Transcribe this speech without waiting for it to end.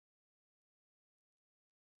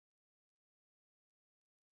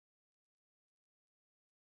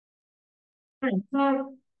Right,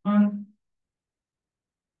 so on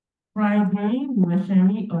Friday, we were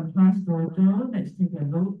sharing on Class Dojo. Let's take a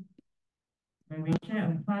look. When we shared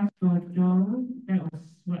on Class Dojo, that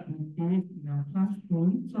was what we did in our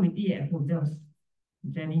classroom. So we did at home. That was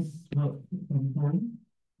Jenny's work from home.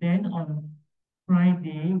 Then on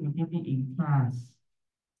Friday, we did it in class.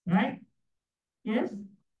 Right? Yes?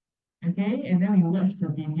 Okay, and then we watched the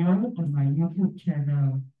video on my YouTube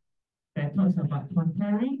channel that talks about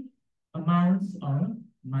comparing amounts of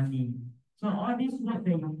money. So all this work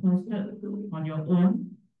that you posted on your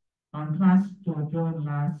own on Class Dojo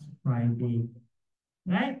last Friday,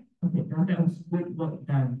 right? Okay, now that was good work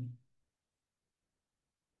done.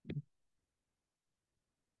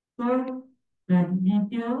 So the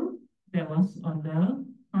video that was on the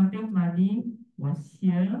counting money was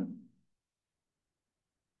here,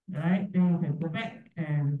 right? Then you can go back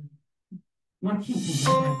and watch it if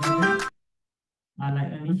you haven't.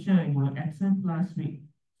 Like Alicia, you were absent last week.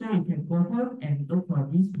 So you can go home and look for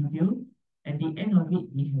this video. At the end of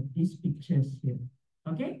it, we have these pictures here.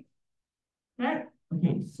 Okay? Right?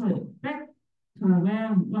 Okay, so back to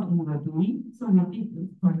what we were doing. So we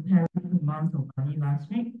did compare amounts of money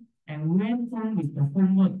last week, and we went home with the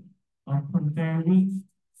homework of comparing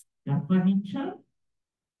the furniture,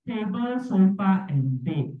 table, sofa, and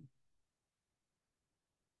bed.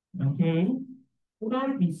 Okay? So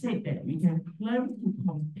we said that we can learn to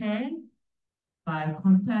compare by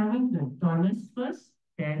comparing the dollars first,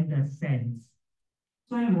 then the cents.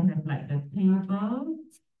 So you have like the table,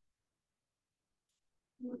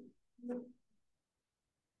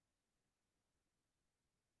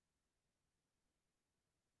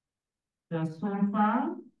 the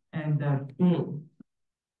sofa, and the bed.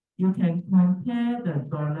 You can compare the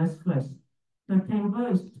dollars first. The table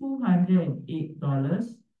is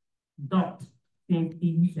 $208 dot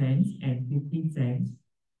 15 cents and 15 cents.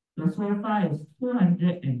 The sofa is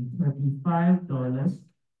 $235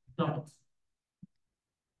 dot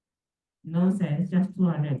no cents, just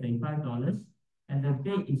 $235. And the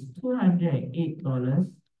bed is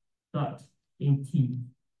 $208 dot 80.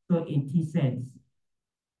 So 80 cents.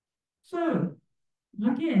 So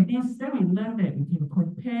looking at this, then we learn that we can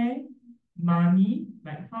compare money,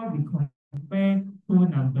 like how we compare two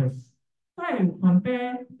numbers. So I will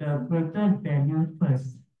compare the greater value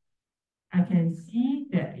first. I can see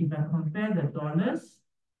that if I compare the dollars,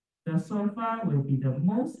 the sofa will be the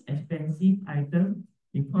most expensive item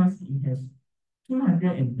because it has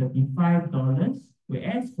 $235,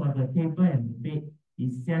 whereas for the table and the bed,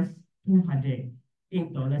 it's just $208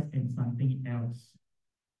 and something else.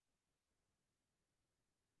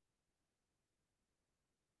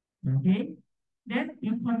 Okay, then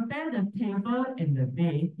you compare the table and the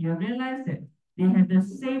bed, you realize that they have the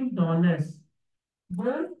same dollars.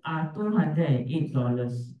 Both are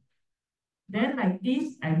 $208. Then like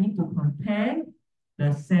this, I need to compare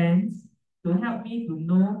the cents to help me to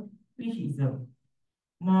know which is a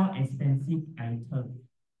more expensive item.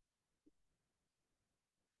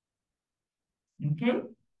 Okay,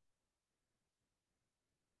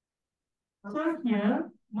 so here,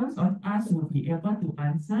 most of us will be able to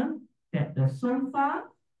answer that the sofa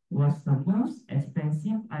was the most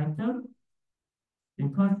expensive item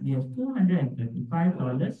because it has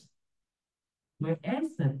 $235,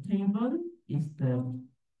 whereas the table is the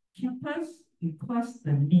cheapest, it costs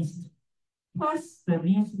the least. Cost the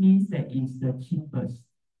least means that it's the cheapest.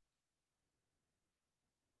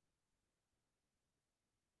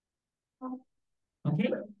 Okay,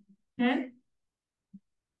 then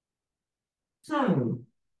so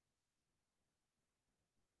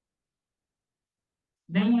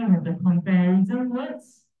then you have the comparison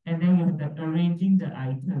words, and then you have the arranging the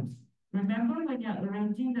items. Remember, when you're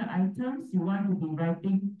arranging the items, you want to be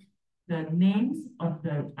writing the names of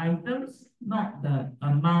the items, not the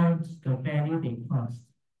amount, the value they cost.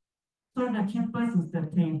 So the cheapest is the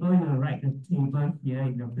table. You'll write the table here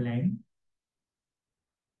in the blank.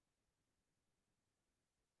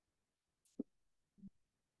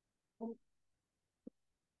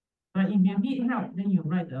 But if you need help, then you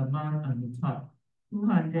write the amount on the top,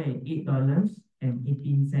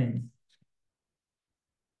 $208.18.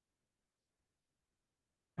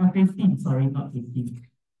 15, sorry, not 15.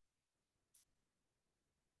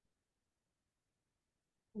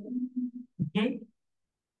 Okay,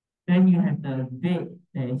 then you have the bed,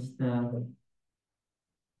 that is the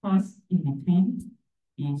cost in between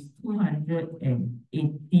is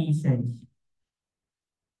 280 cents.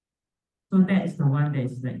 So that is the one that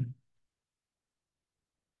is like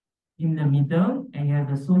in the middle, and you have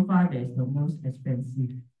the sofa that is the most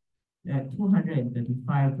expensive at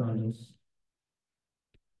 $235.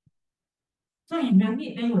 So if you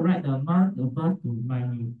need, then you write the amount above to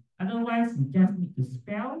remind you. Otherwise, you just need to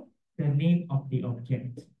spell the name of the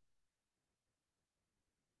object.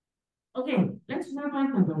 Okay, let's move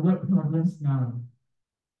on to the word problems now.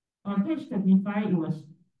 On page 35, it was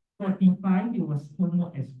 45, it was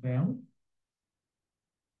homework as well.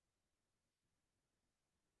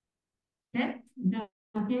 Okay, is that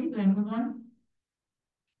okay? Do I move on?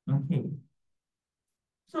 Okay.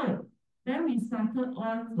 So then we started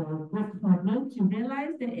on the word problems. You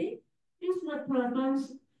realize that these word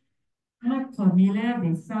problems look familiar,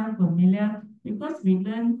 they sound familiar because we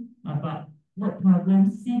learned about word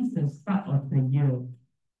problems since the start of the year.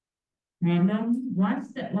 We learned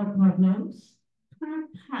one-step word problems,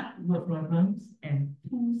 two-part word problems, and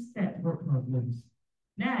two-step word problems.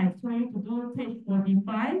 Then I told you to do page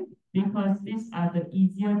 45 because these are the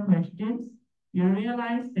easier questions. You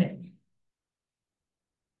realize that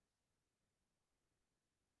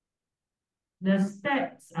the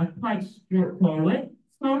steps are quite straightforward.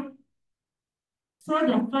 So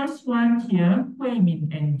the first one here, Hui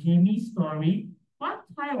Min and Jimmy's story, what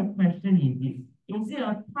type of question is it? Is it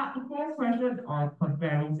a part whole question or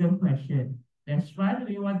comparison question? That's right.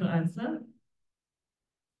 Do you want to answer?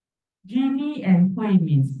 Jimmy and Hui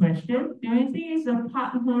Min's question. Do you think it's a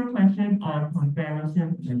part whole question or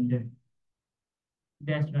comparison question?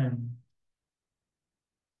 That's right.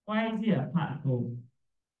 Why is it a part whole?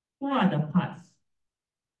 Who are the parts?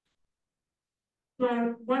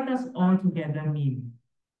 So what does all together mean?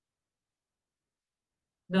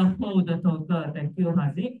 The whole, the total. Thank you,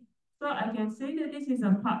 Haziq. So I can say that this is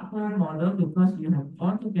a part whole model because you have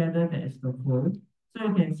all together that is the whole. So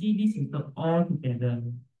you can see this is the all together.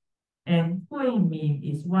 And Hui Min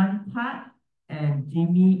is one part and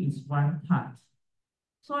Jimmy is one part.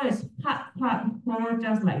 So it's part whole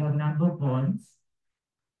just like your number bonds.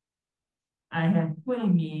 I have Hui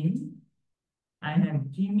Min, I have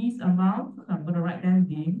Jimmy's amount. So I'm going to write them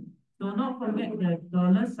in. Do not forget the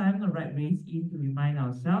dollar sign, the right raise in to remind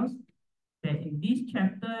ourselves that in this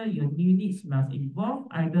chapter, your units must involve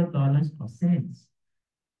either dollars or cents.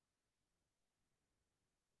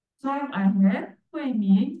 So I have Hui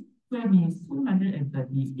Min is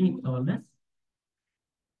 $238,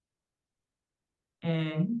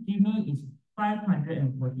 and Jimmy is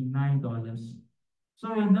 $549.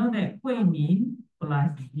 So we know that Hui Min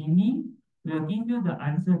plus Jimmy will give you the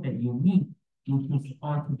answer that you need, which is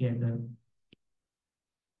all together.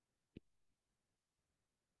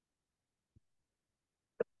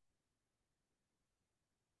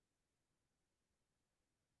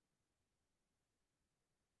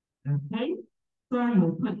 Okay, so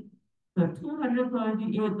you put the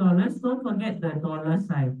 $238, don't forget the dollar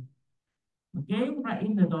sign. Okay, write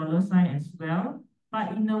in the dollar sign as well.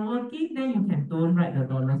 But in the working, then you can don't write the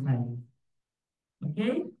dollar sign.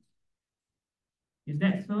 Okay, is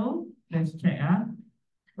that so? Let's check.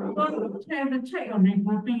 So check your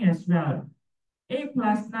regrouping as well. 8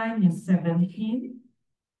 plus 9 is 17.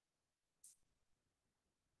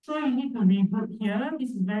 So you need to regroup here.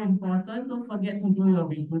 This is very important. Don't forget to do your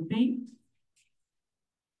regrouping.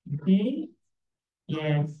 Okay,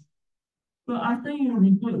 yes. So after you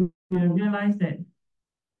regroup, you will realize that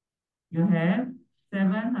you have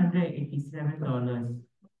 $787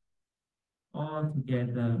 all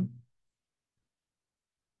together.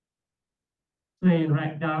 So you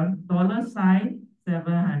write down dollar sign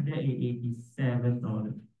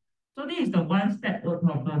 $787. So this is the one-step word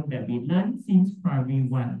problem that we learned since primary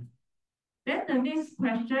one. Then the next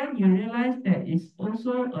question, you realize that it's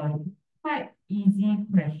also a quite easy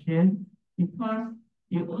question because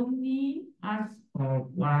you only ask for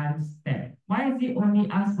one step. Why is it only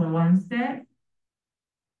ask for one step?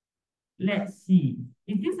 Let's see.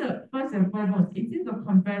 Is this a first and foremost, is this a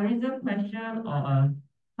comparison question or a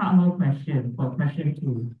part question for question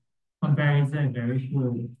two? Comparison, very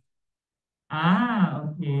good. Ah,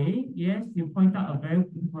 okay. Yes, you point out a very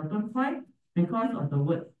important point because of the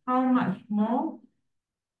word how much more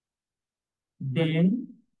than.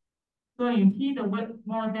 So you see the word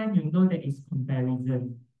more than, you know that it's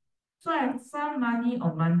comparison. So I have some money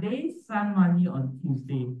on Monday, some money on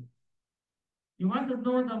Tuesday. You want to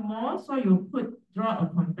know the more, so you draw a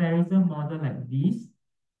comparison model like this.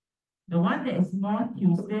 The one that is more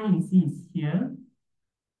Tuesday, you see is here.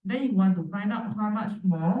 Then you want to find out how much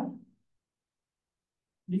more.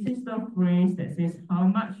 This is the phrase that says how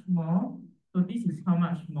much more. So this is how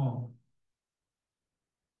much more.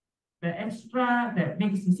 The extra that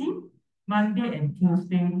makes, you see, Monday and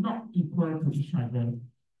Tuesday not equal to each other.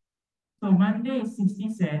 So Monday is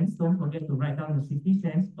 60 cents. Don't forget to write down the 60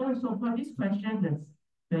 cents. Also for this question,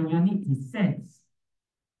 the unit is cents.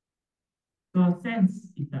 So cents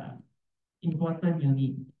is the important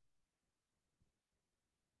unit.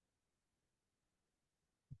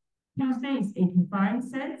 Tuesday is 85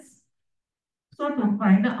 cents. So to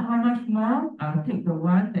find out how much more, I'll take the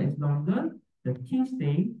one that is longer, the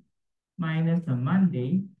Tuesday minus the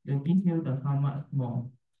Monday, will give you the how much more.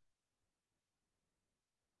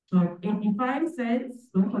 So 85 cents,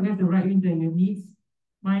 don't forget to write in the units,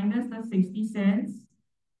 minus the 60 cents,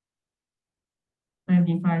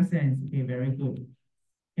 25 cents. Okay, very good.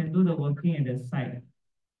 Can do the working at the side.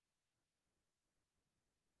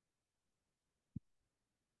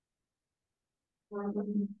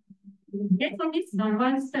 Okay, so this is the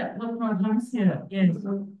one step work problems here. Yes.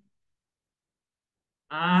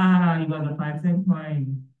 Ah, you got the 5 cent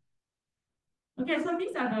coin. Okay, so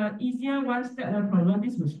these are the easier one step work problem.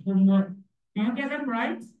 This was homework. Do you get them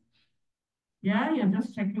right? Yeah, you're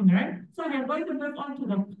just checking, right? So we are going to move on to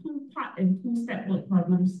the two-part and two-step work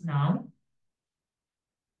problems now.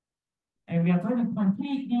 And we are going to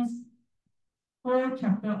complete this whole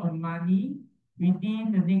chapter on money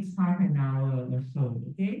within the next half an hour or so,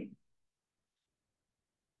 okay?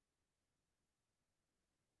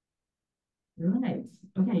 Right.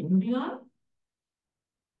 Okay, moving on.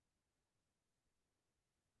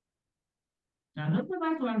 Now, not so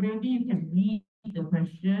much one ready, you can read the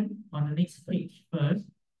question on the next page first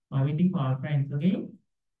while waiting for our friends, okay?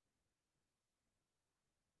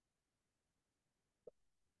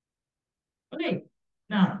 Okay,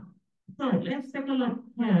 now, so let's take a look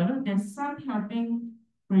here. There's some helping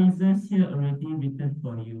phrases here already written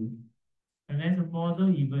for you. And there's a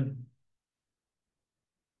model even.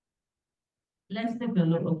 Let's take a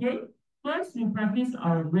look, okay? First, we practice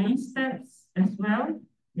our raise steps as well.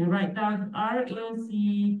 We write down R, A,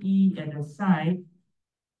 C, E at the side.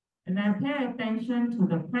 And then pay attention to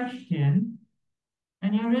the question.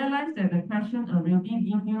 And you realize that the question already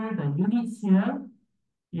gives you the units here.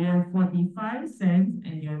 You have 45 cents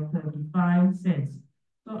and you have 35 cents.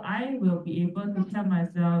 So I will be able to tell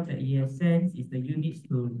myself that yes, cents is the units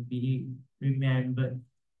to be remembered.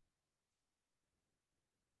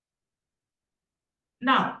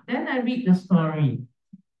 Now, then I read the story.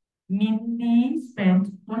 Mindy spent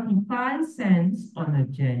 45 cents on a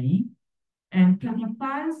jelly and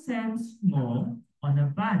 25 cents more on a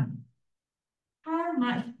bun. How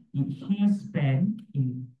much did she spend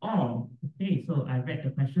in all? Okay, so I read the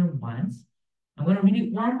question once. I'm going to read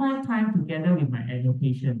it one more time together with my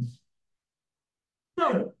annotations.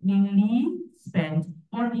 So, Lily spent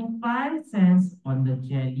 45 cents on the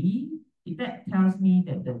jelly. That tells me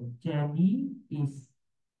that the jelly is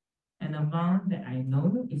an amount that I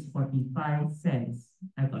know is 45 cents.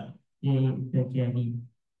 I got the jelly.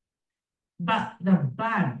 But the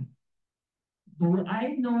bun, do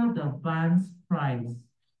I know the bun's price?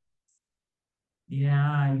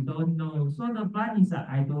 Yeah, you don't know. So the bun is a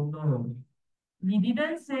I don't know. We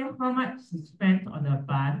didn't say how much he spent on the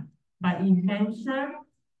bun, but it mentioned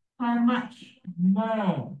how much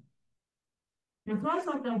more. Because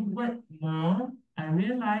of the word more, I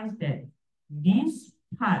realized that this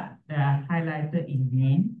part that I highlighted in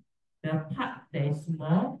green, the part that is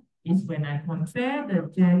small is when I compare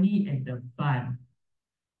the jelly and the bun.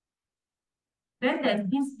 Then there's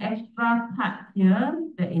this extra part here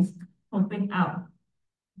that is popping out.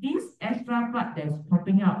 This extra part that's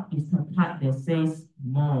popping out is the part that says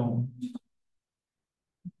more.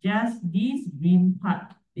 Just this green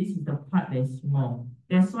part, this is the part that's small.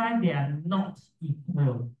 That's why they are not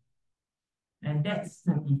equal. And that's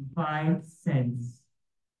 35 cents.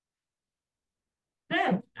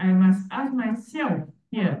 Then I must ask myself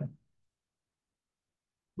here,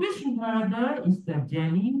 which model is the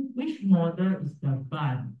jelly? Which model is the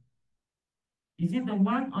bun? Is it the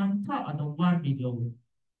one on top or the one below?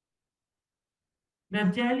 The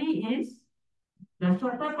jelly is the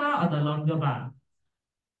shorter bar or the longer bar?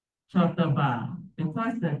 Shorter bar.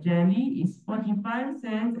 Because the jelly is 45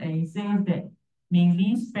 cents and it says that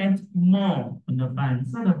Mingli spent more on the bun.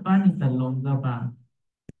 So the bun is the longer bar.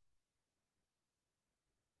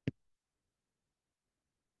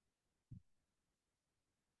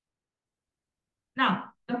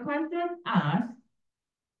 Now, the question asks,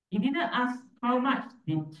 it didn't ask how much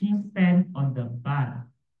did she spend on the bun.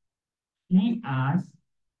 He asked,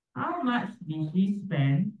 how much did she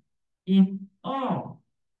spend in all?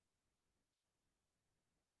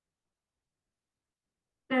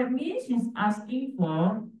 That means she's asking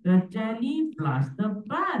for the jelly plus the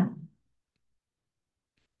bun.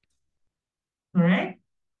 Correct?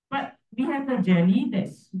 But we have the jelly,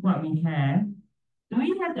 that's what we have. Do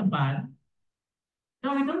we have the bun?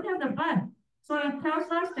 No, we don't have the bun. So it tells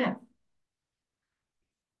us that,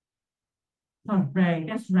 correct,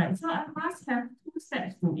 that's right. So I must have two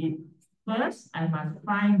steps to it. First, I must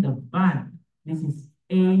find the bun. This is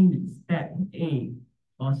step A,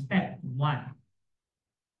 or step 1.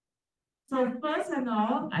 So first and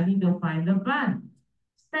all, I need to find the bun.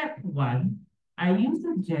 Step 1, I use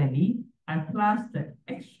the jelly. I plus the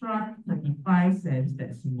extra 35 cents,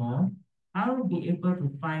 that's more. I will be able to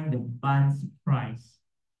find the bun's price.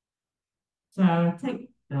 So I'll take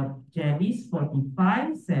the jelly's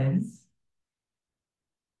 45 cents.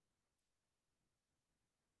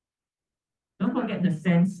 Don't forget the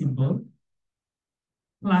cent symbol.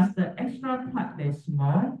 Plus the extra part that's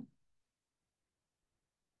small.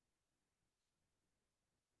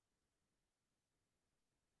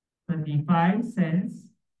 35 cents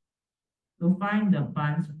to find the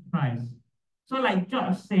bun's price. So like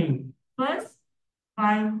George said, first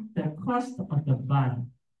find the cost of the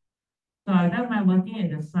bun. So I've done my working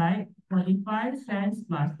at the side, 45 cents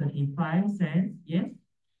plus 35 cents, yes?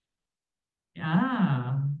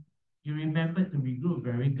 Ah, you remember to regroup,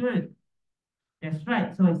 very good. That's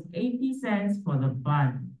right, so it's 80 cents for the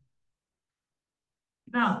bun.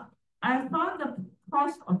 Now, I found the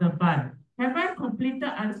cost of the bun. Have I completed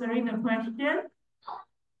answering the question?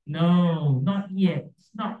 No, not yet. It's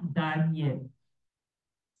not done yet.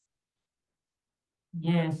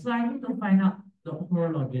 Yes, so I need to find out the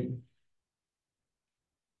whole of it.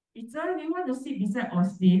 It's do you want to sit beside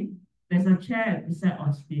Austin? There's a chair beside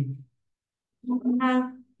Austin.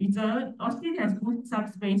 Austin has put some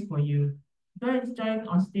space for you. Go and join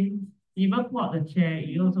Austin. He even pull out the chair.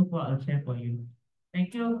 He also pull out a chair for you.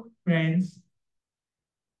 Thank you, friends.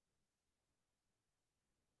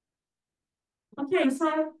 Okay,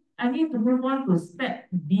 so I need to move on to step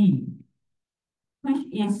B, which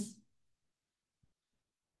is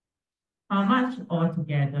how much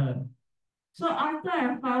altogether. So after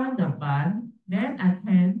I found the bun, then I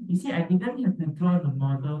can, you see, I didn't have to draw the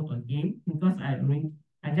model again because I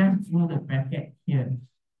just drew the bracket here.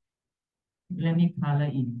 Let me color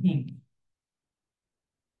in pink.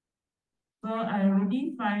 So I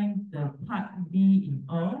already find the part B in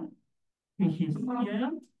all, which is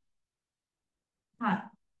here, part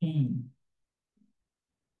B.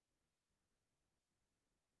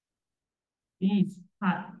 This is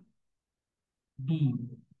part B.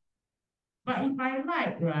 But if I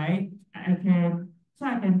like, right, I can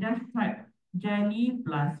just type jelly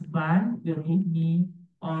plus bun will give me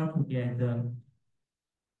all together.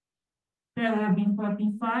 There will be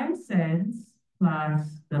 45 cents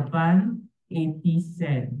plus the bun 80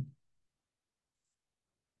 cents.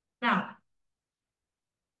 Now,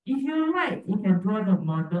 if you like, you can draw the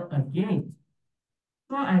model again.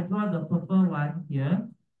 So I draw the purple one here.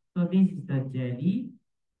 So this is the jelly.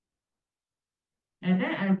 And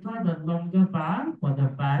then I draw the longer bar for the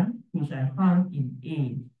bun, which I found in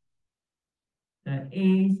A. The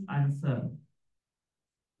A's answer.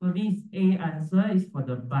 So this A answer is for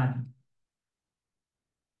the bun.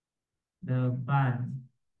 The bun.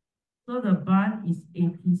 So the bun is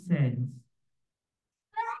 80 cents.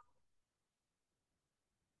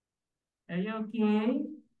 Are you okay?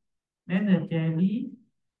 Then the jelly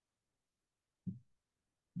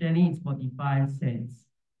is 45 cents.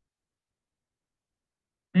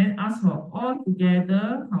 Then ask for all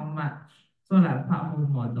together how much. So like part whole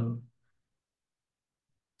model.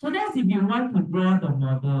 So that's if you want to draw the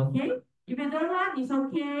model, okay? If you don't want, it's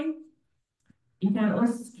okay. You can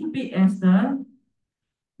also keep it as the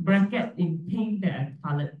bracket in pink that I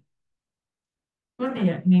colored. So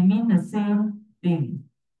they mean the same thing.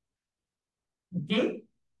 Okay?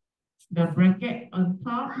 The bracket on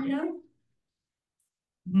top here.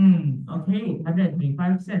 Okay,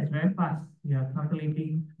 125 cents, very fast. You are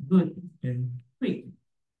calculating good and quick.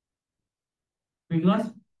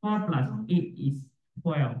 Because 4 plus 8 is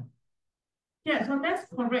 12. Yeah, so that's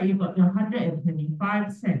correct. You got your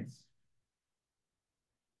 125 cents.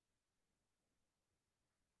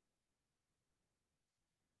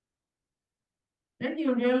 Then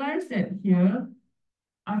you realize that here,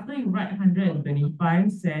 after you write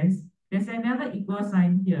 125 cents, there's another equal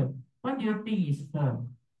sign here. What do you think is for?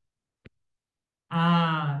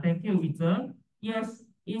 Ah, thank you, Victor. Yes,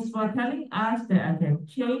 it's for telling us that I can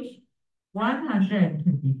change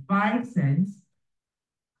 125 cents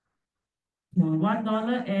to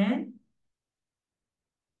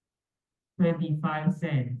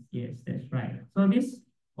 $1.25. Yes, that's right. So this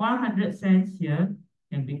 100 cents here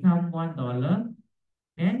can become $1,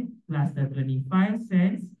 and plus the 25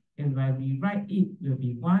 cents, and when we write it, will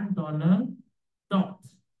be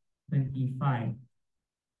 $1.25.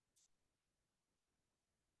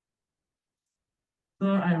 So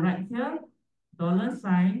I write here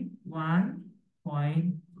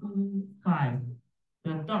 $1.25.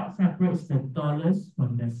 The dot separates the dollars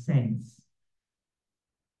from the cents.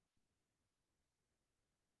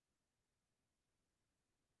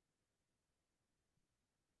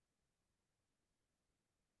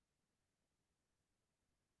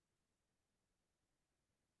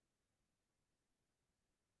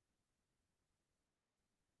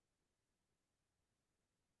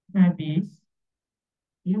 habits,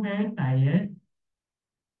 you're very tired.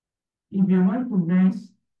 If you want to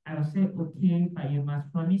rest, I will say okay, but you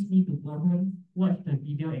must promise me to go home, watch the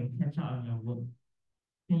video, and catch up on your work.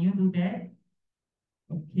 Can you do that?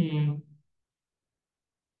 Okay.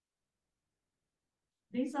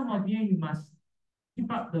 Then some of you, you must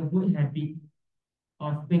keep up the good habit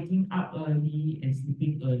of waking up early and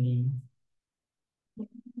sleeping early.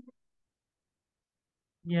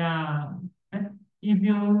 Yeah. And if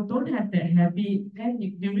you don't have that habit, then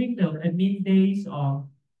during the admin days or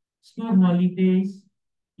school holidays,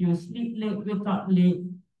 you sleep late, wake up late.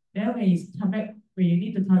 Then when you come back, when you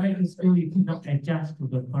need to come back to school, you cannot adjust to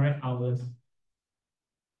the correct hours.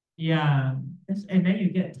 Yeah. And then you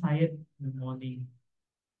get tired in the morning.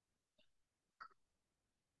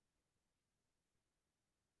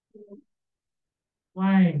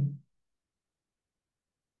 Why?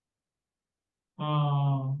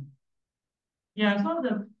 Oh, yeah. So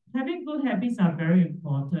the having good habits are very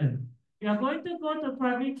important. You are going to go to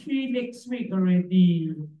primary three next week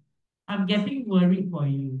already. I'm getting worried for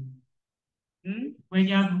you. Hmm? When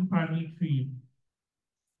you're in primary three.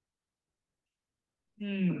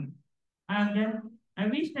 Hmm. And then I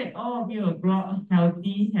wish that all of you will grow up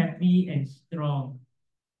healthy, happy, and strong.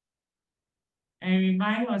 And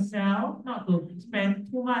remind yourself not to spend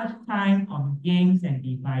too much time on games and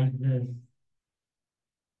devices.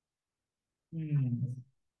 Hmm.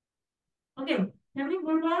 Okay, can we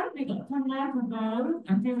move on? We got 10 more to go.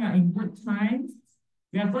 I think we are in good time.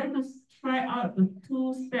 We are going to try out the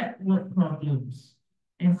two-step word problems.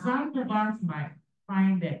 And some of us might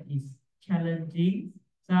find that it's challenging.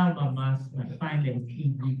 Some of us might find that it's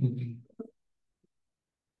easy to do.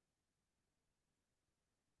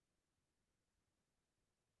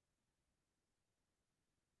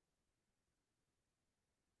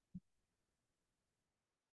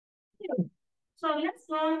 So let's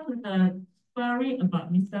go to the story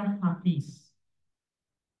about Mr. Hafiz.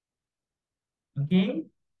 Okay?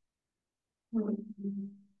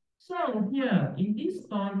 So here in this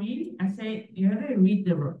story, I say you have to read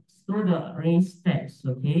through the raised text,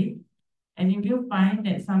 okay? And if you find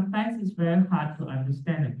that sometimes it's very hard to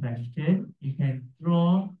understand a question, you can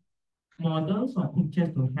draw models or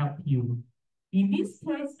pictures to help you. In this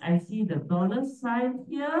case, I see the dollar sign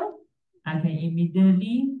here. I can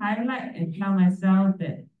immediately highlight and tell myself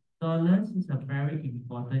that dollars is a very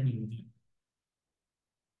important unit.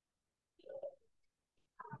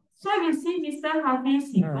 So you see, Mr.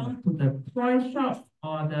 Hafiz, he gone to the toy shop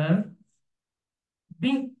or the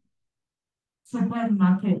big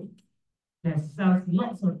supermarket that sells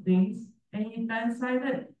lots of things, and he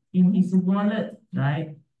decided in his wallet,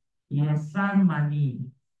 right? He has some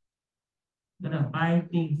money, gonna buy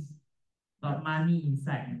things, got money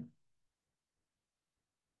inside.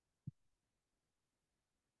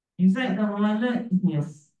 Inside the wallet, he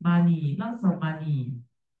has money, lots of money,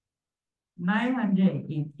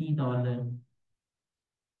 $980.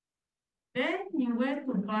 Then he went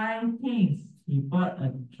to buy things. He bought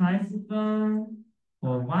a tricycle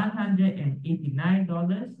for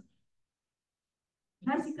 $189.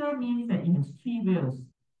 Tricycle means that it has three wheels.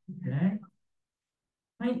 Okay?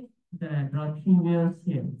 Right? There are three wheels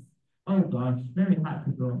here. Oh gosh, very hard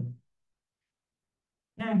to draw.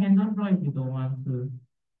 Yeah, you can don't draw if you don't want to.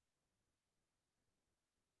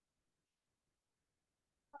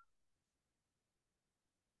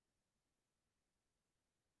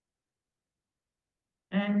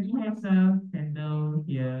 And he has a handle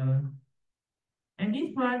here. And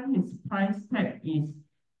this one, his price tag is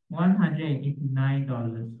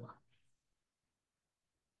 $189.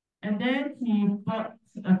 And then he bought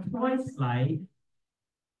a toy slide,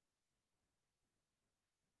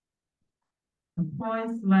 a toy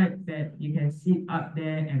slide that you can sit up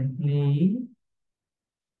there and play.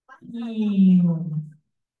 Ew.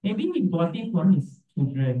 Maybe he bought it for his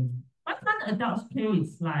children. Why can't adults play with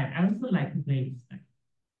slide? I also like to play with slide.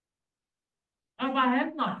 Oh, but I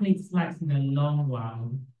have not played slides in a long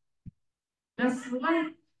while. The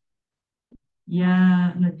slide,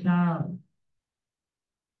 yeah, an adult.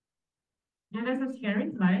 Yeah, there's a scary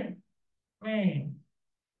slide. Where?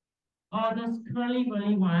 Oh, those curly,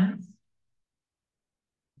 curly ones.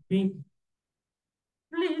 Big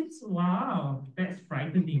flips. Wow, that's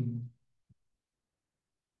frightening.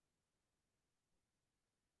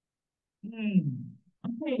 Hmm.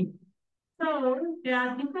 Okay, so there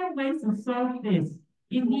are different ways to solve this.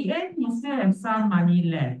 In the end, he still has some money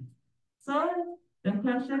left. So the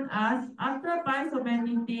question asks, after buying so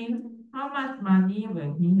many things, how much money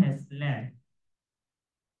will he has left?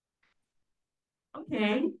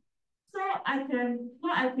 Okay, so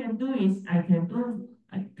what I can do is I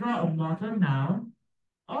draw a model now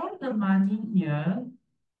all the money here,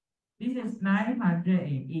 this is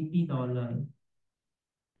 $980.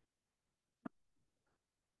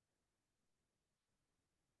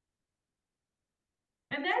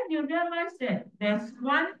 And then you realize that there's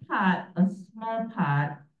one part, a small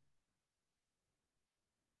part,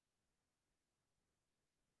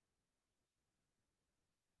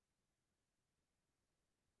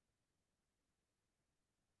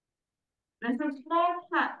 there's a small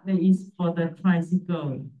part that is for the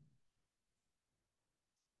tricycle.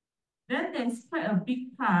 Then there's quite a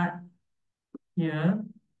big part here,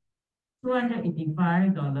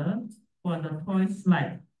 $285 for the toy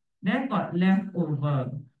slide. Then got left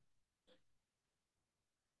over.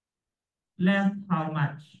 Left how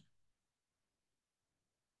much?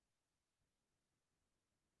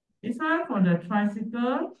 This one for the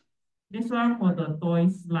tricycle, this one for the toy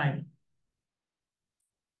slide.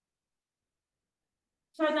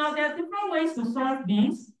 So now there are different ways to solve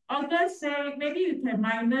this. Or let's say maybe you can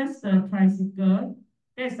minus the tricycle.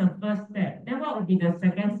 That's the first step. Then what would be the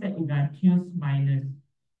second step if I choose minus?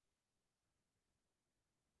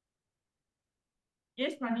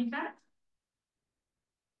 Yes, Monica?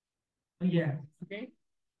 Oh, yeah. Okay.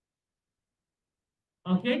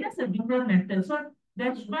 Okay, that's a different method. So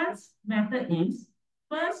that first method is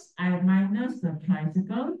first I minus the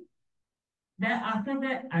tricycle. Then after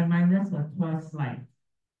that I minus the toy slide.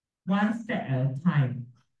 One step at a time.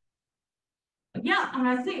 Yeah,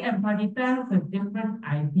 Hasik and Pranita have a different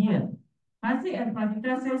idea. Hasik and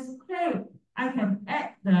Pranita says, hey, I can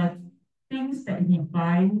add the things that he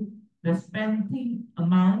buy, the spending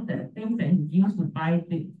amount, the things that he used to buy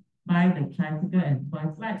the tricycle and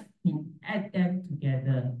toys, like he add them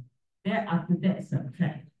together. Then after that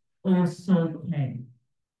subtract. Also can.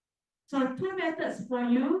 So two methods for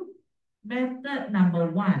you. Method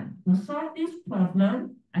number one, to solve this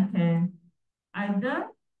problem, I can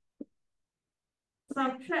either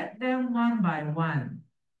subtract them one by one.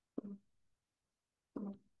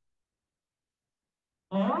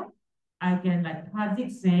 Or I can, like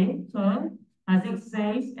Haziq say, so Haziq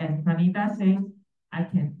says and Pranita says, I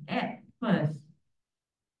can add first.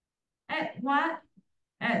 Add what?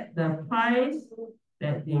 Add the price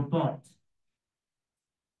that they bought.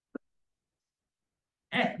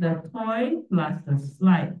 Add the toy plus the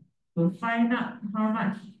slide to find out how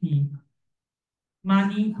much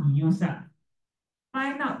money he used up.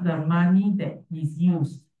 Find out the money that he's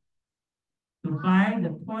used to buy the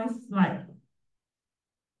toy slide.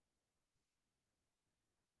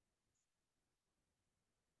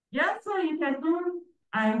 Yeah, so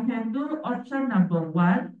I can do option number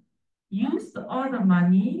one, use all the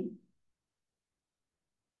money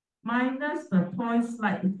minus the toy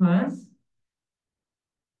slide first.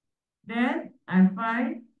 Then I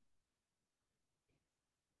find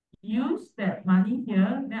use that money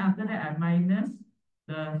here. Then after that I minus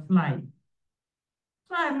the slide.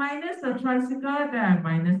 So I minus the tricycle, then I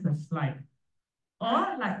minus the slide.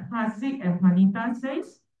 Or like Haziq and Panita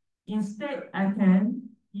says, instead I can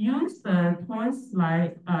use the toy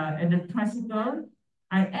slide and the tricycle.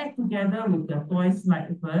 I add together with the toy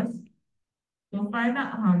slide first to find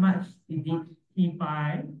out how much did he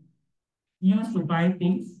buy, use to buy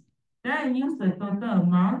things. Then I use the total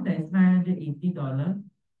amount that is $980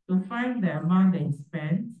 to find the amount that he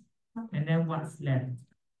spent and then what's left.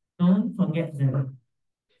 Don't forget the.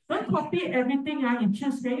 Don't copy everything you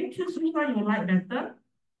choose. Can you choose which one you like better?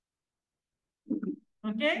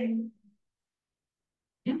 Okay?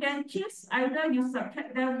 You can choose either you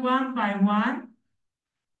subtract them one by one.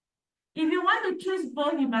 If you want to choose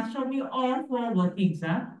both, you must show me all four workings.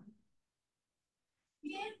 Huh?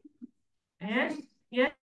 Yes,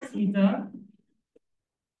 yes, Peter.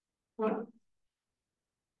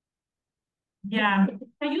 Yeah.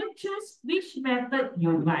 Can you choose which method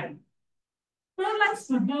you like? Who likes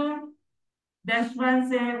to do dash one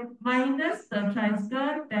say minus the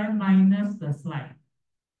tricycle, then minus the slide?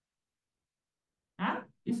 Huh?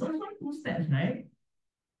 It's also two steps, right?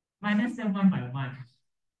 Minus them one by one.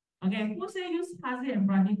 Okay, who say use Hazi and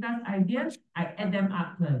Pranita's ideas? I add them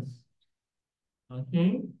up first.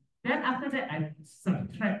 Okay. Then after that, I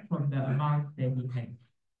subtract from the amount that he had.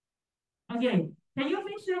 Okay. Can you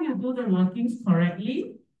make sure you do the workings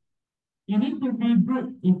correctly? You need to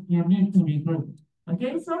regroup if you need to regroup.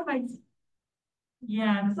 Okay. So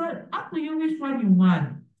yeah. So up to you which one you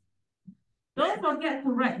want. Don't forget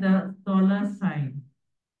to write the dollar sign.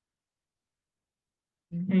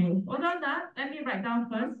 Okay. Hold on. Let me write down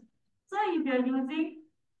first. So if you're using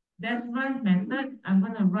Desmond's method, I'm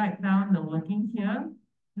going to write down the working here.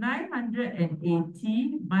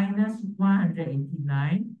 980 minus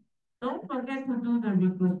 189 Don't forget to do the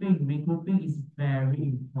regrouping. Regrouping is very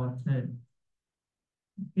important.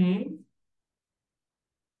 Okay.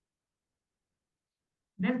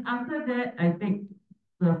 Then after that, I take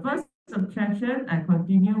the first subtraction, I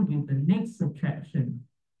continue with the next subtraction.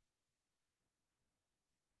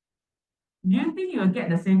 Do you think you'll get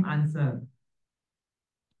the same answer?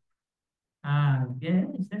 Ah, yes,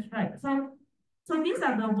 that's right. So these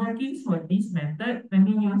are the workings for this method. Let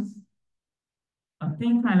me use a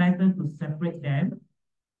pink highlighter to separate them.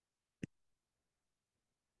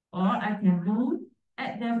 Or I can do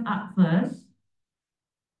add them up first.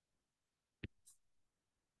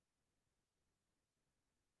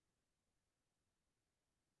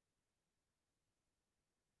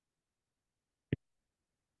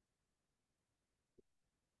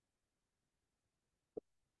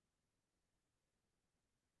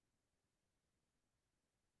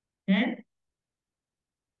 Then,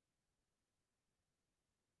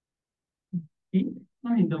 see,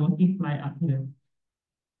 how did the working fly up here?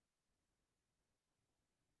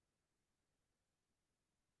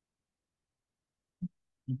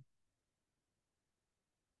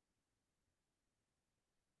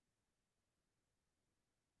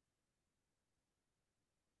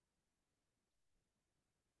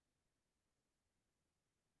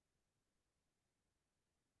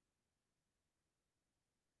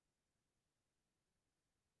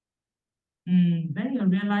 Then you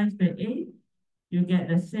realize that you get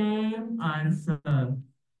the same answer.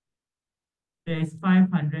 There's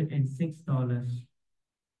 $506.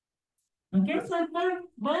 Okay, so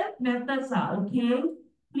both methods are okay.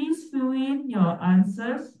 Please fill in your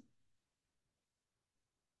answers.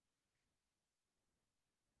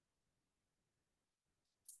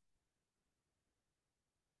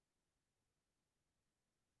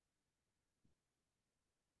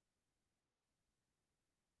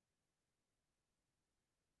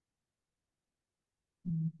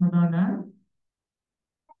 Hold on.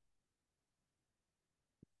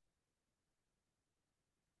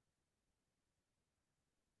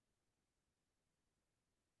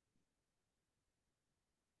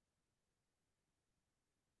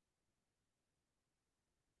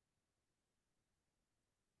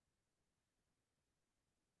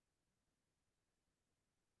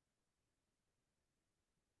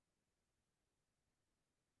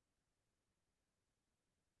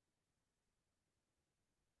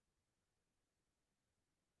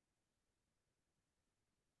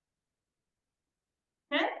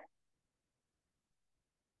 Okay,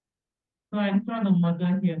 so I draw the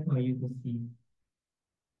model here for you to see.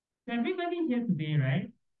 So everybody here today,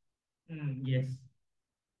 right? Yes.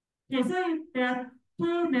 Okay, so there are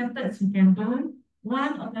two methods you can do.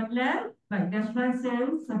 One on the left, like this one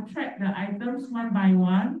says, subtract the items one by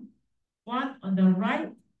one. One on the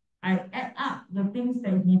right, I add up the things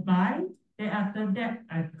that he buy. Then after that,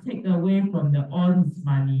 I take away from the all his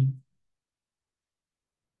money.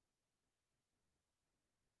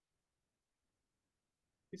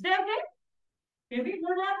 Is that okay? Can we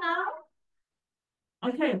move on now?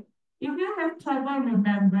 Okay. If you have trouble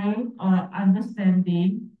remembering or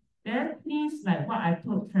understanding, then please, like what I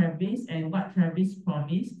told Travis and what Travis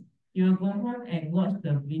promised, you'll go home and watch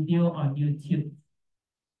the video on YouTube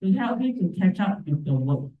to help you to catch up with the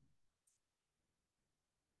work.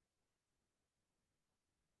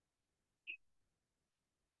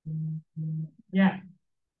 Yeah.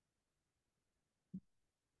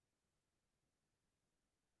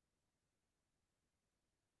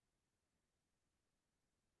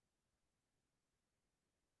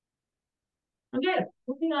 Okay,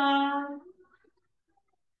 moving on.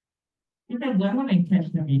 You can go home and catch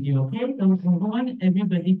the video, okay? So we don't want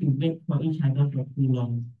everybody to wait for each other for too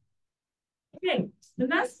long. Okay, the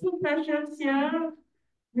last two questions here,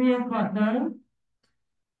 we have got the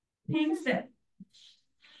things that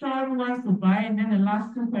Sean wants to buy, and then the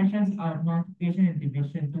last two questions are multiplication and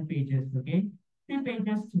division, 2 pages, okay? 3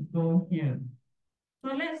 pages to go here.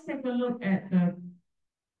 So let's take a look at the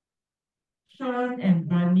Sean and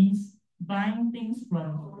Bernice buying things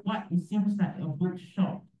from what it seems like a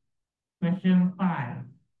bookshop. Question 5.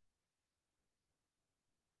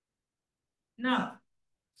 Now,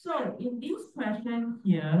 so in this question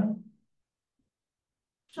here,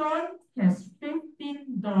 Sean has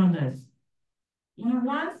 $15. He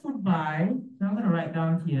wants to buy, so I'm going to write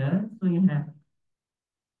down here. So you have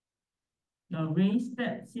the raised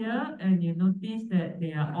stats here, and you notice that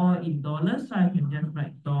they are all in dollars, so I can just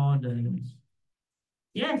write dollars.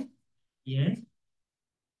 Yes, yes.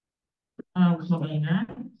 Sabrina.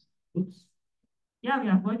 Oops. Yeah, we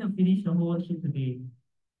are going to finish the whole worksheet today.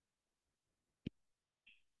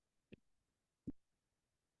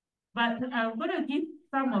 But I'm going to give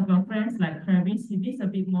some of your friends like Travis, he needs a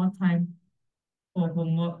bit more time for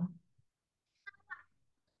homework.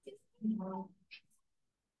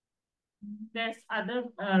 There's other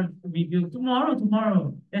review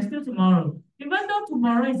tomorrow. There's still tomorrow. Even though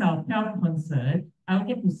tomorrow is our 12th concert, I'll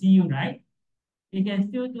get to see you, right? You can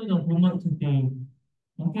still do the homework today.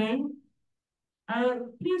 Okay?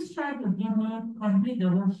 Please try to give me complete the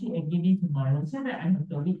worksheet and give me tomorrow so that I have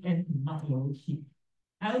the weekend to mark your worksheet.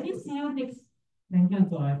 I only see you next. Thank you,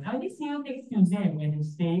 God. I only see you next Tuesday and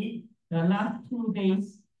Wednesday. The last 2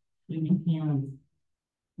 days will be you.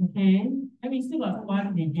 Okay? And we still got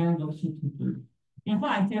one review worksheet to do. Before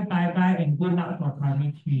I say bye bye and good luck for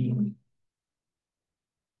primary three.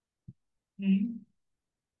 Hmm.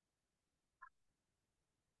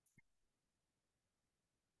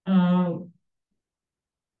 Uh,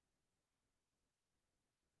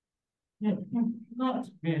 yeah, not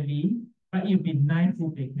really, but it'd be nice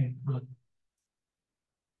if they can come.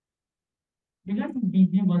 Because it's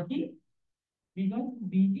busy working, because it's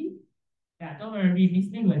busy. Yeah, don't worry, Miss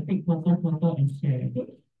Lee will take photo and share. Okay?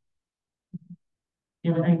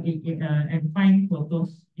 It will, and find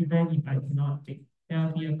photos even if I cannot take. There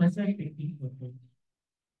will be a person taking photos.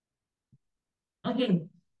 Okay,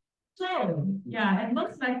 so yeah, and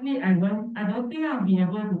most likely I don't think I'll be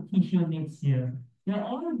able to teach you next year. You're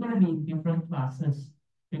all going to be in different classes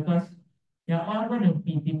because you're all going to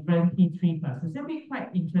be different P3 classes. It'll be quite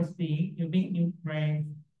interesting. You make new friends,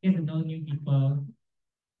 get to know new people.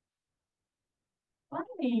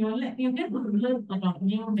 Finally, you get to learn about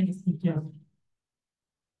new maths teachers.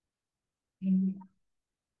 Mhm.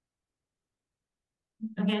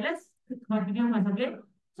 Okay, let's continue once again.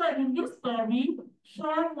 So in this story,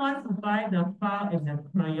 Sean wants to buy the file and the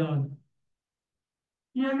crayon.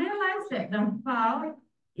 You realize that the file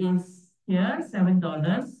is here,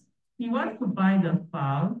 $7. He wants to buy the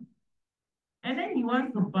file, and then he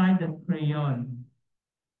wants to buy the crayon.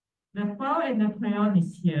 The file and the crayon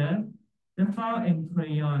is here, the file and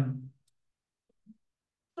crayon.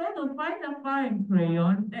 So to find the file and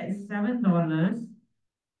crayon, that is $7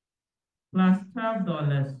 plus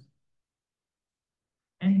 $12.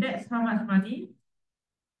 And that's how much money?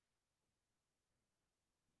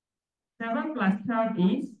 7 plus 12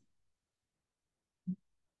 is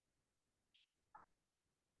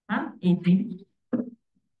 18.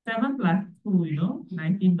 7 plus 2,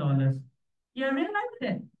 $19. You realize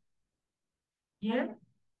that, yeah?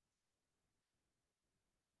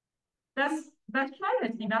 Does Sean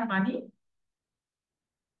has enough money?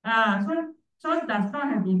 So does not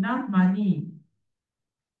have enough money.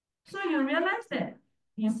 So you realize that,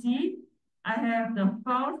 you see, I have the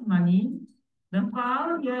file's money. The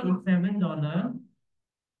file here is $7.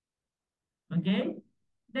 Okay.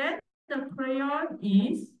 Then the crayon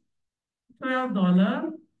is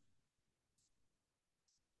 $12.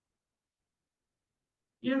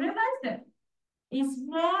 You realize that it's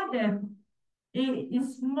more than it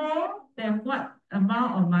is more than what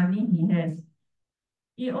amount of money he has.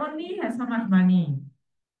 He only has how much money?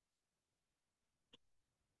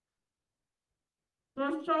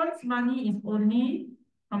 So Sean's money is only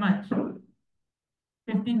how much?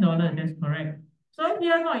 $15, that's correct. So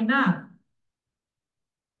here not enough.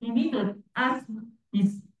 He need to ask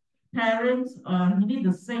his parents, he need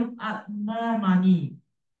to save up more money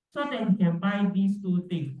so that he can buy these two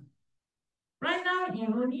things. Right now, he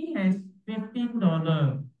only has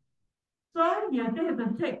 $15. So you have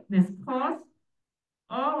to take this cost,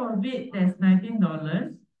 all of it, that's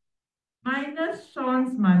 $19, minus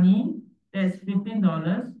Sean's money, that's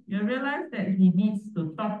 $15. You realize that he needs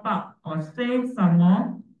to top up or save some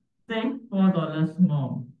more, save $4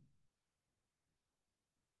 more.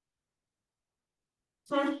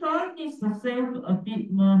 So Sean needs to save a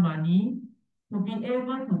bit more money to be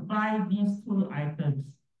able to buy these two items.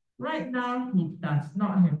 Right now, he does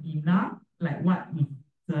not have enough, like what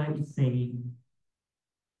Mr. is saying.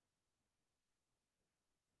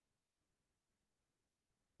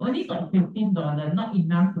 Only got $15, not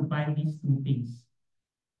enough to buy these two things.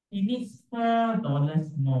 He needs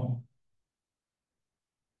 $4 more.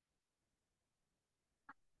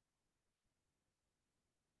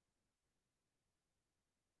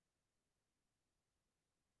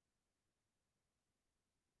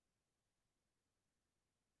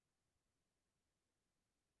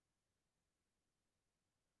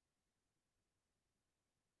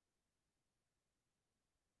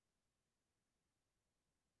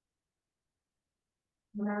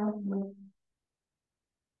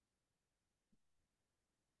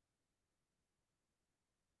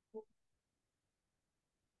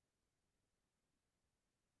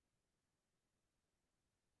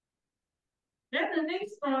 Then the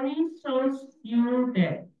next story shows you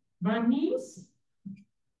that Bernice,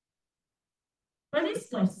 Bernice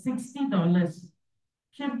got $60.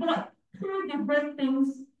 She bought two different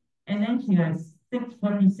things and then she has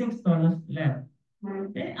 $46 left.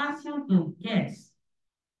 They ask you to guess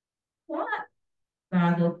what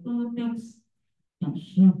are the two things did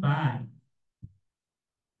she buy?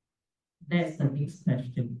 That's the next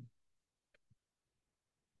question.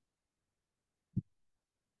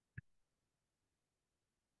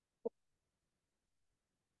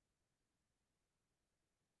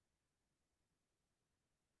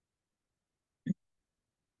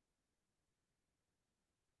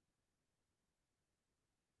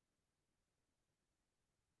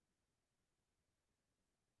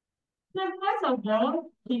 So first of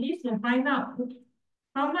all, she needs to find out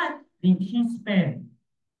how much did she spend.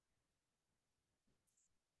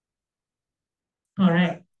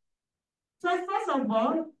 Correct. So first of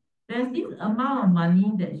all, there's this amount of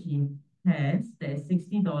money that she has, that's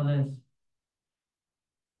 $60.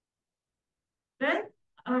 Then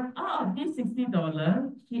out of this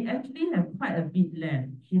 $60, she actually has quite a bit left.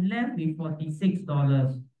 She left with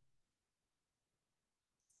 $46.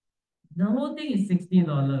 The whole thing is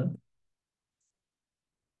 $60.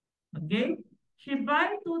 Okay? She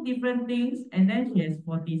buy two different things and then she has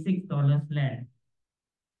 $46 left.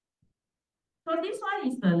 So this one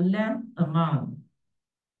is the left amount.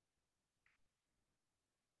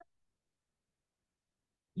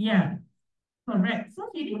 Yeah, correct. So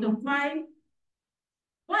you need to find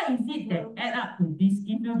what is it that add up to this,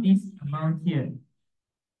 give you this amount here.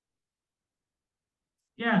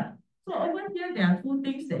 Yeah. So over here, there are two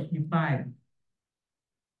things that she buy.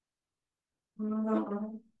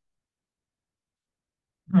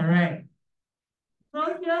 Correct.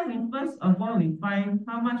 So here we first of all we find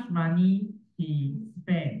how much money she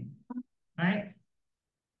spent, right?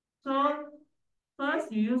 So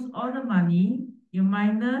first you use all the money, you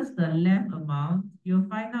minus the left amount, you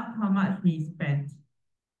find out how much he spent.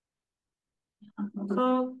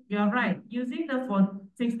 So you're right. Using the for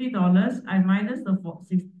 $60, I minus the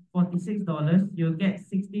 $46, you'll get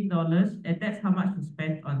 $60, and that's how much you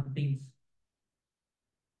spend on things.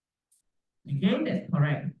 Again, that's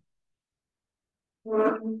correct.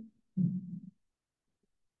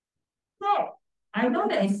 So I know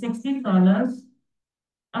that it's $16,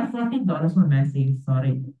 $14 for messing,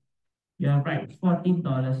 sorry. You're right,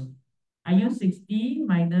 $14. I use 60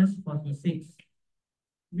 minus 46.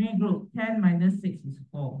 Regroup, 10 minus 6 is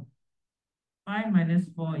 4. 5 minus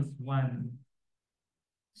 4 is 1.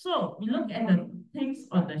 So we look at the things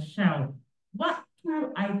on the shelf. What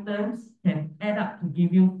two items can add up to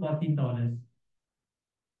give you $14?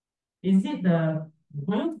 Is it the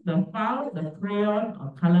book, the file, the crayon,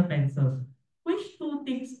 or color pencils? Which two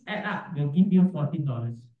things add up will give you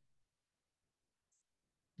 $14?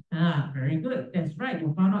 Ah, very good. That's right.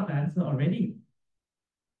 You found out the answer already.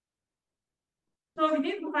 So we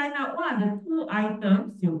need to find out what are the two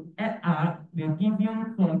items you add up will give you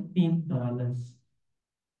 $14.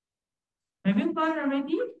 Have you found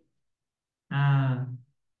already? Ah,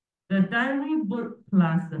 the diary book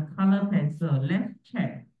plus the color pencil. Let's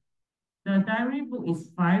check. The diary book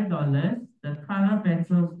is $5. The color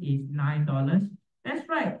pencils is $9. That's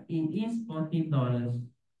right. It is $14.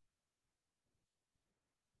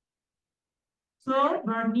 So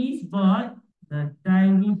Bernice bought the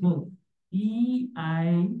diary book.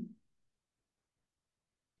 D-I.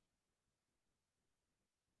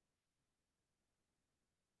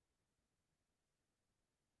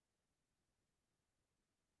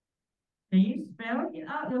 Can you spell it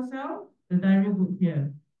out yourself? The diary book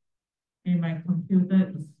here. And my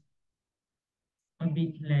computer is a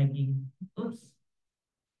bit lagging. Oops.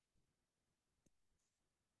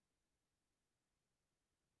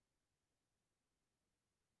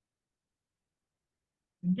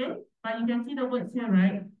 Okay, but you can see the words here,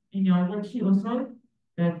 right? In your worksheet also,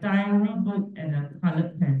 the diary book and the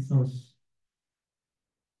colored pencils.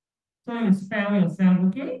 So you spell yourself,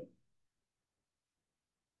 okay?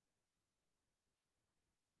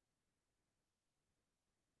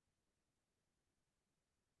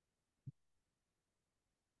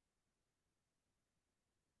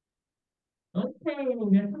 Okay,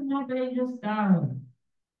 we're two more pages down.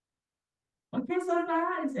 Okay, so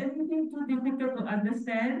far, is anything too difficult to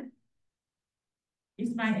understand?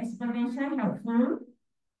 Is my explanation helpful?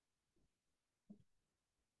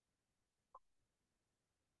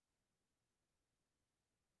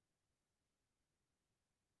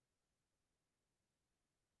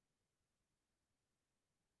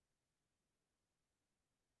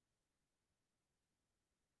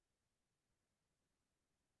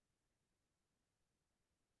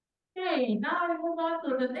 Okay, Okay, now we move on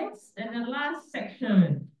to the next and the last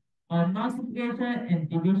section on multiplication and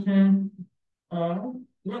division of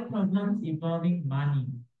word problems involving money.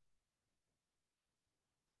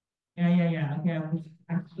 Yeah. Okay,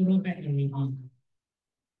 I'll scroll back already.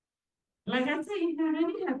 Like I said, if you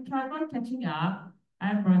really have trouble catching up,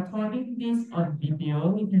 I'm recording this on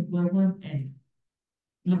video. You can go home and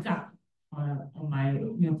look up on my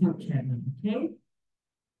YouTube channel. Okay.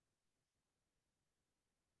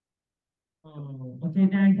 Oh, okay.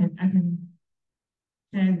 Then I can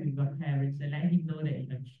share with your parents and let him know that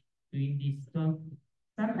you're doing this. So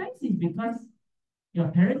sometimes it's because your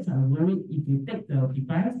parents are worried if you take the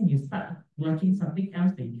device and you start watching something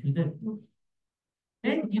else that you shouldn't.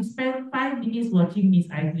 Then you spend 5 minutes watching Miss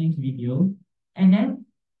Eileen's video, and then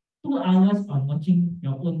 2 hours on watching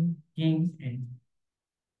your own games and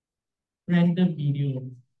random videos.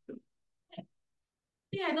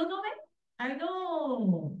 Yeah, I don't know, man. I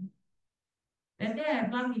know. That day I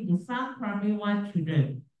bumped into some primary one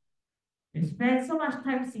children. They spend so much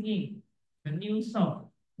time singing the new song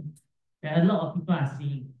that a lot of people are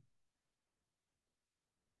singing.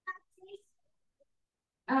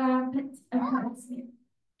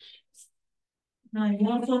 Now you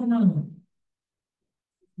also know.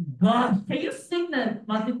 Gosh, can you sing the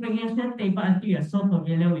multiplication table until you're so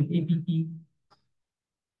familiar with APT?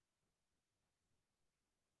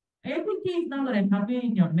 APT is not going to help you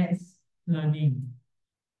in your maths learning.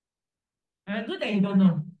 Good that you don't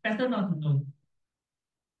know. Better not to know.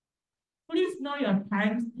 Please know your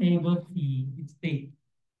times table key instead.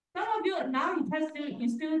 Some of you now you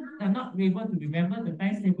still are not able to remember the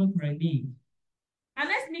times table correctly.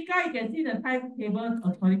 Unless Mika, you can see the timetable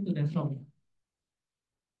according to the song.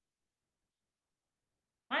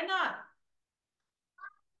 Why not?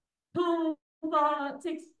 2, 4,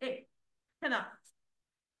 6, 8. Cannot.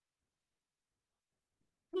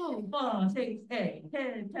 2, 4, 6, 8,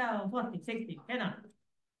 10, 12, 14, 16. Cannot.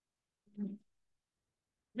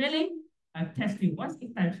 Really? I test you. What's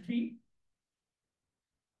 8 times 3?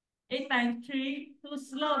 8 times 3. Too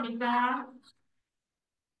slow, Mika.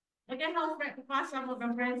 Look at how fast some of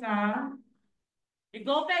your friends are. You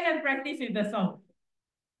go back and practice with the song.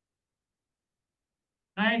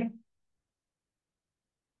 Right?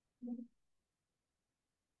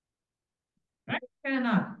 Right?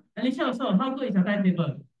 Cannot. Alicia also, how good is your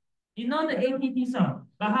timetable? You know the APT song,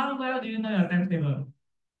 but how well do you know your timetable?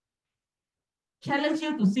 Challenge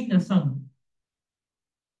you to sing the song.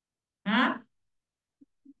 Huh?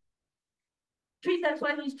 3 times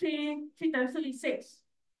 1 is 3, 3 times 2 is 6.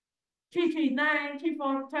 3, 3, 9, 3,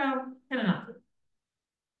 4, 12. Can or not?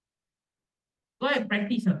 Go and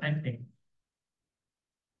practice your timetable.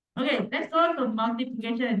 Okay, let's go to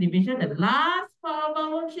multiplication and division. The last part of our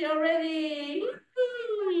worksheet already.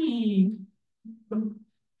 Yay!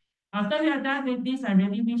 After we are done with this, I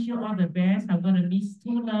really wish you all the best. I'm going to miss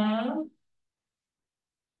you, love.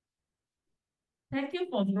 Thank you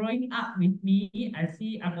for growing up with me. I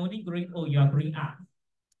see I'm only growing. Oh, you are growing up.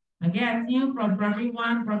 Again, I see you from primary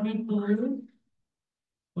 1, primary 2.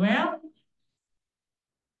 Well,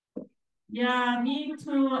 yeah, me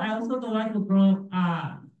too. I also don't want to grow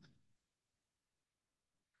up.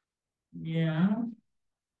 Yeah.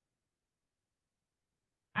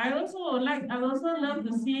 I also love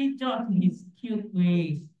to see George in his cute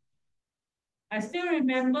ways. I still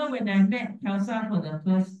remember when I met Elsa for the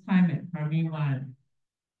first time at primary 1.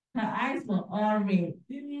 Her eyes were all red.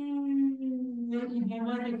 When she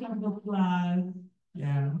never to come to class.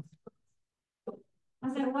 Yeah.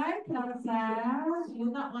 I said, why, Elsa?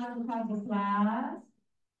 You not want to come to class?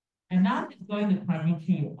 And now she's going to primary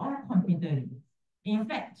 3, all confident. In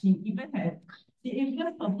fact, she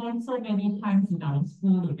even performed so many times in our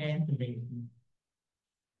school event today.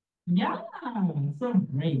 Yeah, so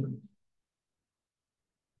great.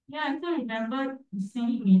 Yeah, I still remember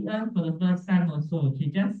seeing Eden for the first time also.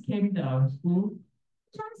 She just came to our school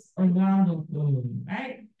just a while ago,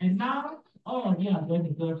 right? And now all of you are going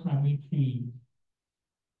to go primary 3.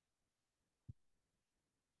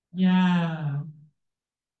 Yeah.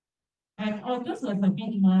 And August was a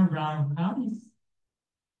bit more round. Now he's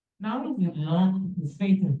long, his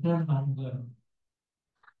face is grown longer.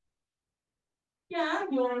 Yeah,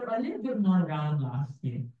 you're a little bit more round last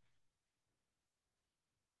year.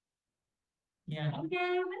 Yeah.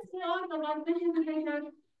 Okay, let's go on to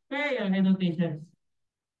annotation. Where are your annotations?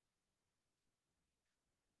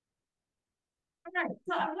 All right,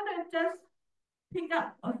 so I'm gonna just pick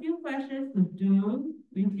up a few questions to do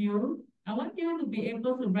with you. I want you to be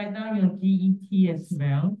able to write down your GET as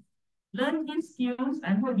well. Learn these skills.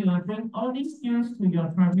 I hope you will bring all these skills to your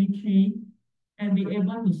primary 3 and be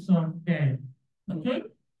able to solve them. Okay?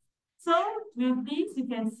 So with this, you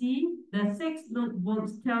can see the 6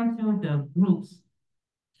 notebooks tells you the groups.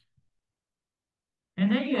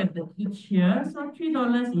 And then you have the each here. So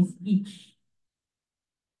 $3 is each.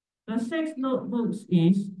 The 6 notebooks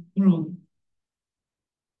is group.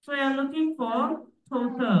 So you're looking for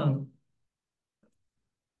total.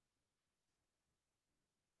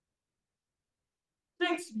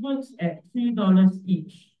 6 books at $3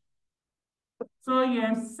 each. So you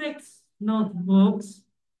have 6 notebooks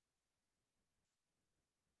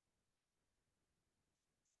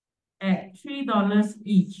at $3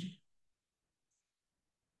 each.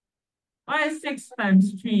 What is 6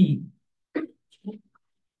 times 3?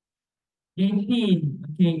 18.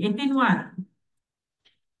 Okay, 18 what?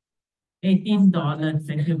 $18.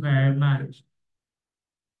 Thank you very much.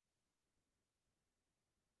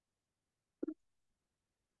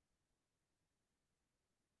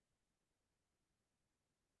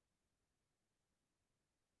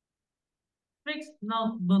 Six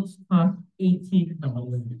notebooks cost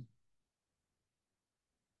 $18.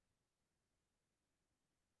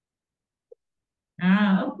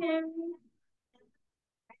 Ah, okay.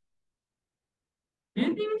 Do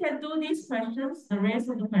you think you can do these questions, the rest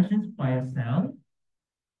of the questions by yourself?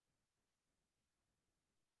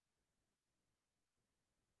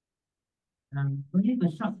 Don't need to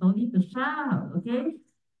shout, don't need to shout, okay?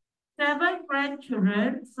 7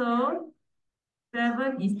 grandchildren, so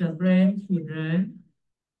 7 is the grandchildren.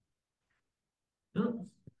 Oops.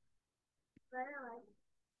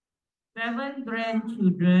 7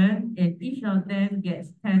 grandchildren, and each of them gets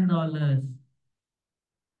 $10.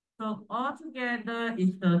 So altogether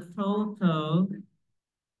is the total.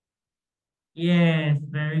 Yes,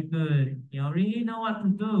 very good. You already know what to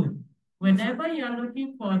do. Whenever you're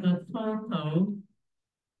looking for the total,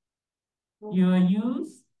 you will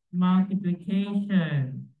use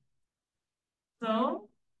multiplication. So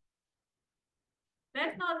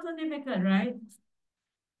that's not so difficult, right?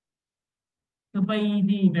 Super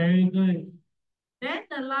easy, very good. Then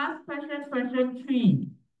the last question, question 3.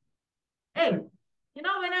 Hey,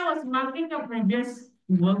 when I was marking your previous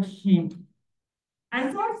worksheet,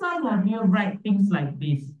 I saw some of you write things like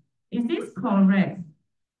this. Is this correct?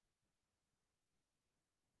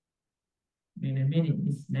 Wait a minute,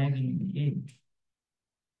 it's lagging again.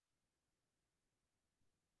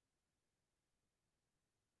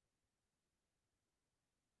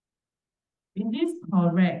 Is this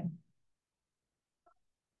correct?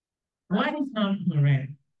 What is not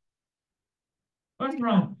correct? What's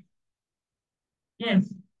wrong?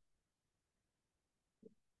 Yes.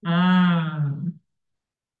 Ah,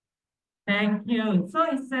 thank you. So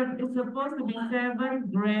it's supposed to be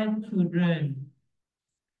 7 grandchildren.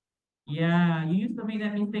 Yeah, you used to make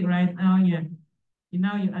that mistake right now. Yeah,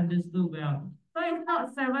 now you understood well. So it's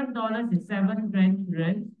not $7, it's 7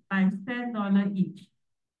 grandchildren times $10 each.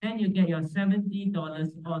 Then you get your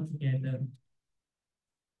 $70 altogether.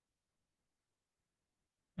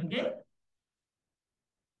 Okay?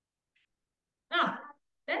 Now,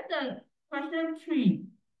 then the question 3.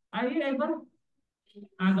 Are you able?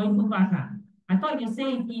 Going too fast. I thought you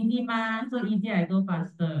say it's easy, ma. So easy, I go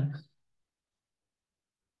faster.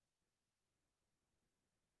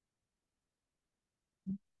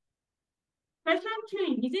 Question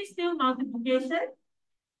 3. Is it still multiplication?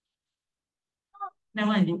 No,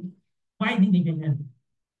 why division?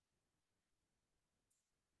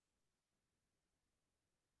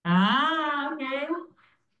 Ah, okay.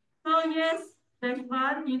 So yes, there's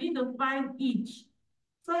one. You need to find each.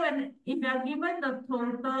 So if you are given the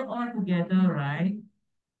total altogether, right?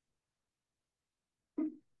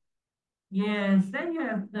 Yes, then you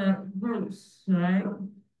have the groups, right?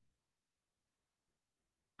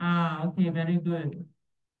 Ah, okay, very good.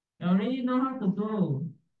 You already know how to do.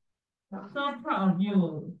 So proud of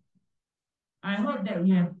you. I hope that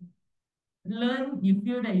you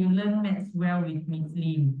feel that you learn maths well with Miss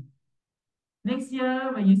Lim. Next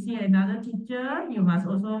year, when you see another teacher, you must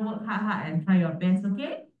also work hard and try your best,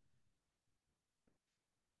 okay?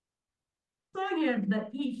 So you have the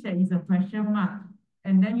each that is a question mark,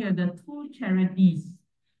 and then you have the 2 charities.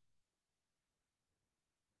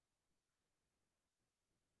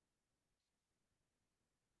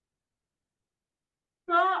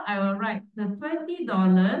 So I will write the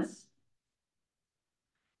 $20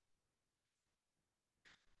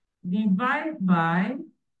 divided by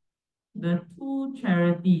the 2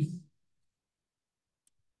 charities.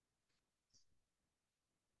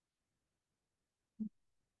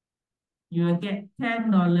 You will get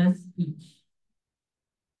 $10 each.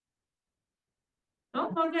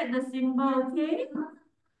 Don't forget the symbol, okay?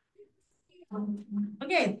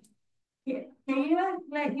 Okay, can you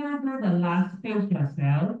let you do the last page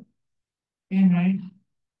yourself? Okay, right?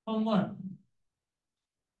 Homework.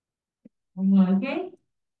 Homework, okay?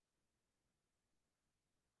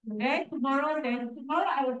 Then tomorrow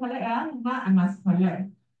I will collect, I must collect.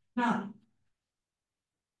 Now,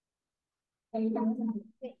 Wait,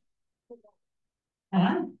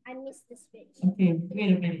 huh? I missed the switch. Okay,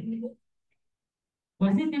 wait a minute.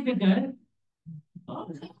 Was it difficult? Oh,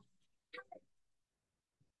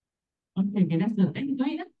 okay, that's good. Then you do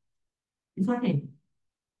it. It's okay.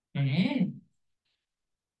 Okay.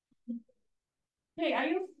 Hey, are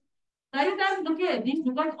you guys looking at this?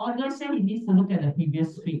 Because Audrey said he needs to look at the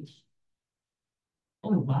previous page.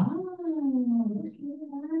 Oh, wow. That's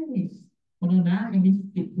really nice. Hold on, let me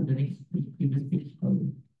skip to the next page, previous page for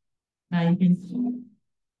you. Now you can see.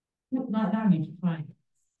 Look, not now, you try.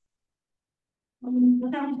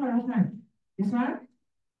 Which one? This one?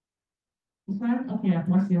 This one? Okay,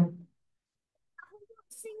 what's your,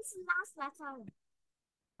 Since last letter.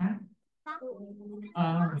 huh?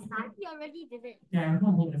 Last time he already did it. Yeah, I'm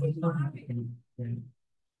not going to yeah.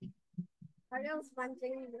 Ariel's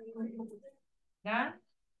punching. Yeah?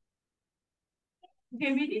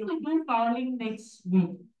 Okay, we need to do filing next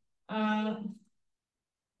week. Do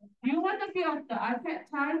you want to be on the iPad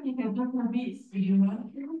time? You can do bits if you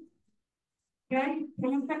want to. Okay,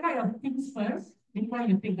 can you check out your things first before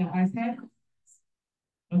you take the iPad?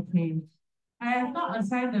 Okay. I have not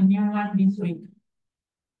assigned a new one this week.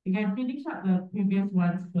 You can finish up the previous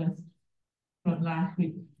ones first from last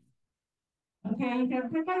week. Okay, you can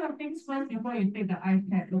check out your things first before you take the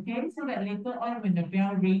iPad, okay? So that later on when the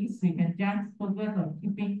bell rings, we can just focus on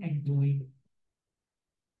keeping and going.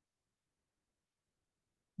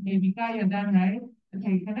 Okay, Vika, you're done, right?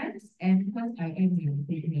 Okay, can I just end because I am you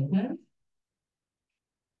taking your turn?